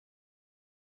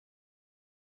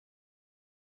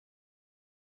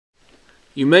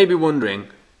You may be wondering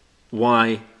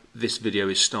why this video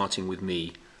is starting with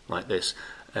me like this,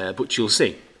 but you'll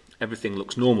see everything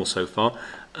looks normal so far,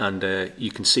 and you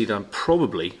can see that I'm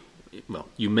probably, well,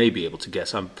 you may be able to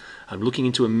guess, I'm looking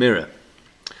into a mirror.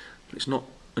 It's not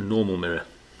a normal mirror.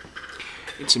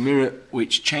 It's a mirror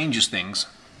which changes things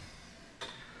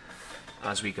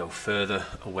as we go further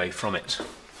away from it.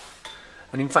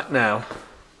 And in fact now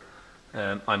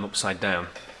I'm upside down,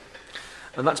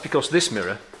 and that's because this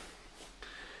mirror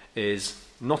is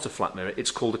not a flat mirror,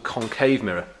 it's called a concave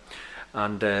mirror.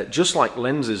 And just like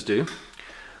lenses do,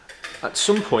 at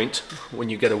some point when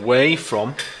you get away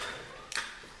from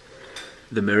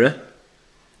the mirror,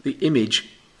 the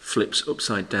image flips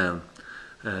upside down.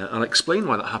 I'll explain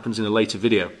why that happens in a later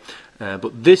video,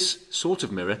 but this sort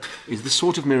of mirror is the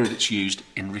sort of mirror that's used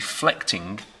in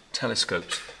reflecting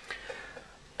telescopes.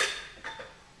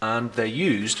 And they're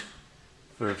used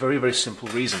for a very, very simple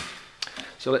reason.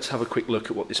 So let's have a quick look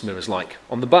at what this mirror is like.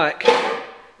 On the back,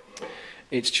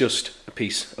 it's just a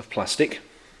piece of plastic,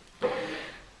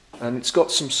 and it's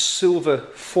got some silver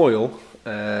foil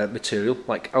material,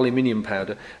 like aluminium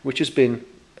powder, which has been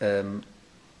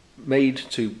made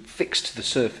to fix to the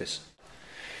surface.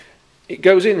 It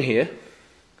goes in here,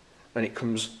 and it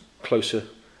comes closer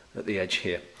at the edge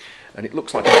here, and it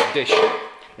looks like a dish.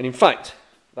 And in fact,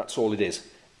 that's all it is.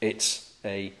 It's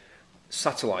a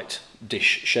satellite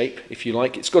dish shape, if you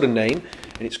like. It's got a name,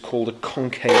 and it's called a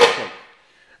concave shape.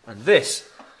 And this,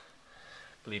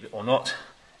 believe it or not,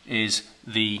 is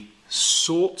the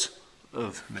sort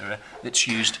of mirror that's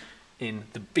used in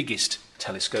the biggest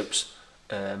telescopes,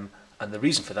 and the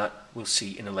reason for that we'll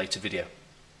see in a later video.